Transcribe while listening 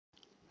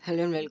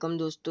Hello and welcome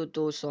दोस्तों।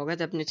 तो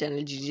स्वागत है अपने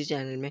चैनल जीजी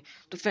चैनल में।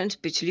 तो फ्रेंड्स,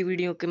 पिछली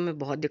वीडियो के में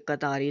बहुत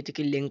दिक्कत आ रही थी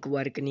कि लिंक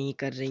वर्क नहीं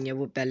कर रही है,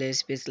 वो पहले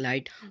स्पेस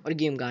लाइट और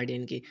गेम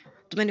गार्डियन की।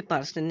 तो मैंने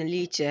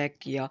पर्सनली चेक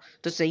किया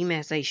तो सही में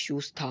ऐसा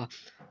इश्यूज़ था।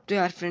 तो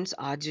यार फ्रेंड्स,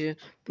 आज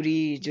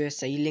पूरी जो है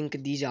सही लिंक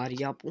दी जा रही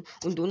है, आप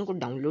उन दोनों को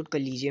डाउनलोड कर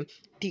लीजिए,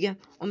 ठीक है।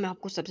 और मैं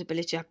आपको सबसे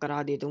पहले चेक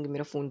करा देता हूँ कि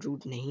मेरा फ़ोन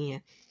रूट नहीं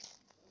है।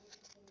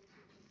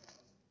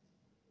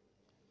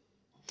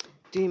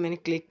 तो ये मैंने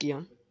क्लिक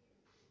किया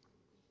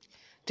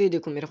तो ये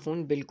देखो, मेरा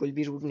फ़ोन बिल्कुल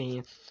भी रूट नहीं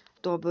है।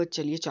 तो अब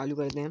चलिए चालू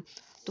करते हैं।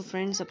 तो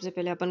फ्रेंड्स, सबसे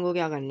पहले अपन को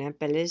क्या करना है,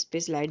 पहले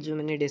स्पेस लाइट जो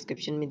मैंने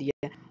डिस्क्रिप्शन में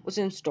दिया है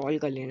उसे इंस्टॉल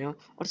कर लेना है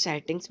और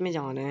सेटिंग्स में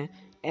जाना है,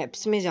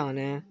 ऐप्स में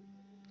जाना है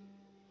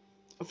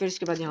और फिर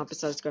उसके बाद यहाँ पे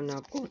सर्च करना है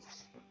आपको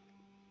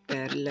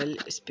पैरेलल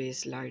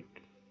स्पेस लाइट।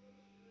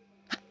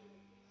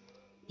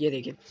 ये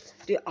देखिए,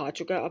 तो ये आ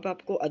चुका है। अब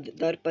आपको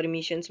अदर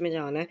परमिशंस में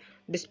जाना है,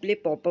 डिस्प्ले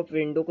पॉपअप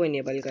विंडो को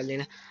इनेबल कर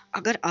लेना है।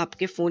 अगर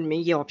आपके फ़ोन में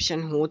ये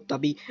ऑप्शन हो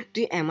तभी,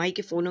 तो ये एमआई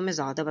के फ़ोनों में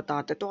ज़्यादा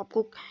बताता है, तो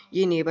आपको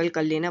ये इनेबल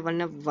कर लेना,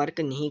 वरना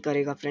वर्क नहीं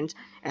करेगा फ्रेंड्स,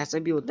 ऐसा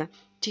भी होता है,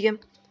 ठीक है।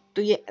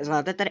 तो ये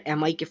ज़्यादातर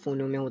एमआई के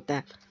फ़ोनों में होता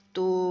है।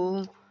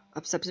 तो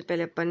अब सबसे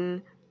पहले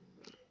अपन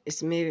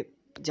इसमें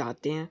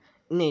जाते हैं।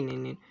 नहीं नहीं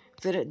नहीं,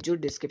 फिर जो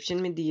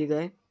डिस्क्रिप्शन में दिए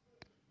गए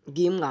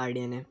गेम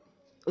गार्डियन है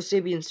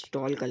उसे भी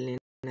इंस्टॉल कर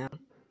लेना है।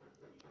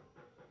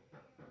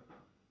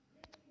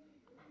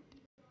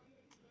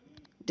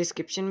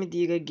 डिस्क्रिप्शन में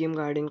दिए गए गेम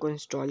गार्डन को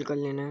इंस्टॉल कर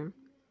लेना है।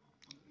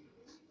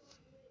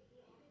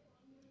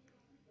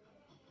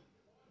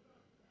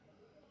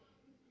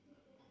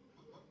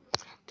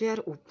 तो यार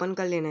ओपन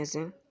कर लेना है इसे।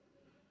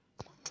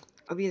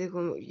 अब ये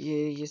देखो,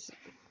 ये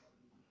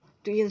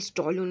तो ये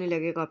इंस्टॉल होने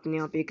लगेगा अपने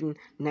आप एक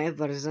नए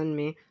वर्जन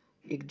में,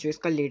 एक जो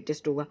इसका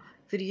लेटेस्ट होगा।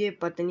 फिर ये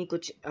पता नहीं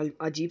कुछ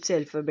अजीब से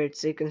अल्फ़ाबेट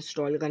से एक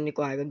इंस्टॉल करने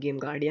को आएगा गेम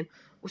गार्डियन,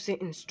 उसे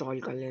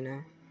इंस्टॉल कर लेना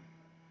है।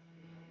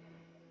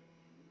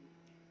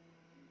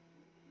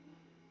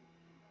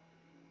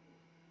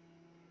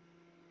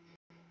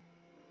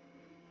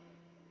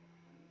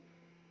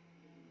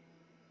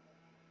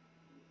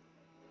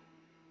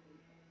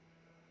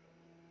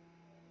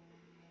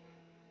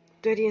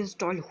 तो यार ये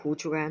इंस्टॉल हो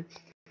चुका है।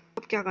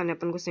 अब क्या करना है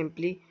अपन को,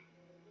 सिंपली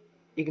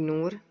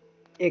इग्नोर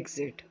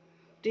एग्जिट।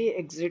 तो ये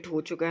एग्जिट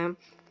हो चुका है।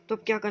 तो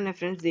अब क्या करना है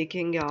फ्रेंड्स,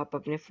 देखेंगे आप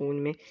अपने फ़ोन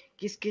में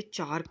कि इसके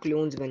 4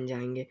 क्लोन्स बन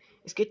जाएंगे।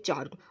 इसके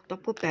 4, तो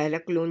आपको पहला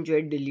क्लोन जो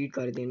है डिलीट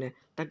कर देना है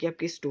ताकि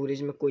आपकी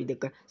स्टोरेज में कोई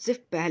दिक्कत, सिर्फ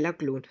पहला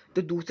क्लोन,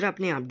 तो दूसरा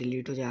अपने आप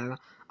डिलीट हो जाएगा।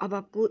 अब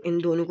आपको इन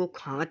दोनों को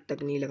हाथ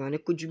तक नहीं लगाना,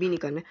 कुछ भी नहीं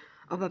करना है।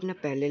 अब अपना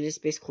पैरेलल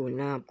स्पेस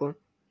खोलना है आपको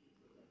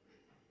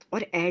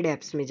और ऐड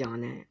ऐप्स में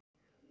जाना है।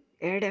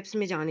 ऐड ऐप्स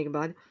में जाने के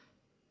बाद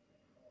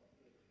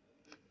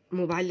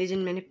मोबाइल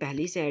लेजेंड मैंने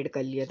पहले ही से ऐड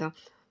कर लिया था।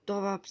 तो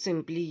अब आप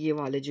सिंपली ये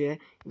वाले जो है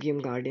गेम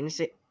गार्डन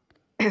से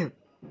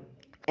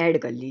ऐड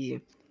कर लीजिए।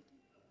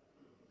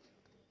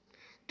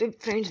 तो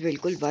फ्रेंड्स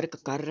बिल्कुल वर्क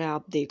कर रहा है,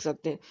 आप देख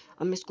सकते हैं।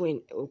 अब मैं इसको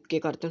ओके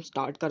करता हूँ,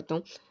 स्टार्ट करता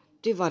हूँ,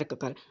 तो ये वर्क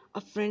कर।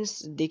 अब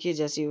फ्रेंड्स देखिए,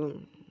 जैसे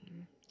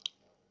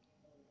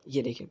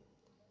ये देखिए,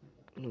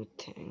 no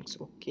thanks,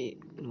 okay,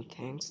 no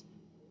thanks,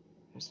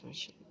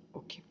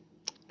 okay,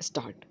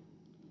 start,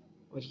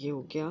 और ये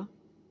हो गया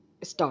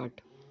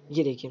स्टार्ट।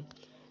 ये देखिए,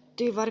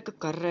 तो ये वर्क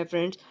कर रहा है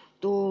फ्रेंड्स।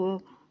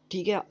 तो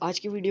ठीक है, आज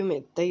की वीडियो में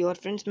इतना ही। और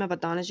फ्रेंड्स, मैं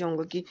बताना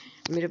चाहूँगा कि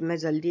मैं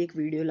जल्दी एक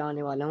वीडियो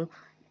लाने वाला हूँ।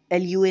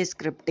 LUA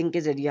स्क्रिप्टिंग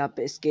के ज़रिए आप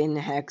स्किन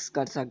हैक्स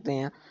कर सकते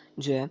हैं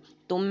जो है।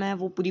 तो मैं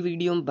वो पूरी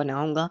वीडियो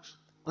बनाऊँगा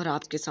और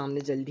आपके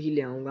सामने जल्दी ही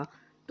ले आऊँगा।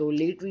 तो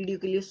लेट वीडियो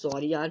के लिए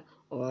सॉरी यार,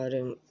 और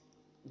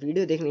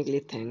वीडियो देखने के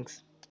लिए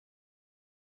थैंक्स।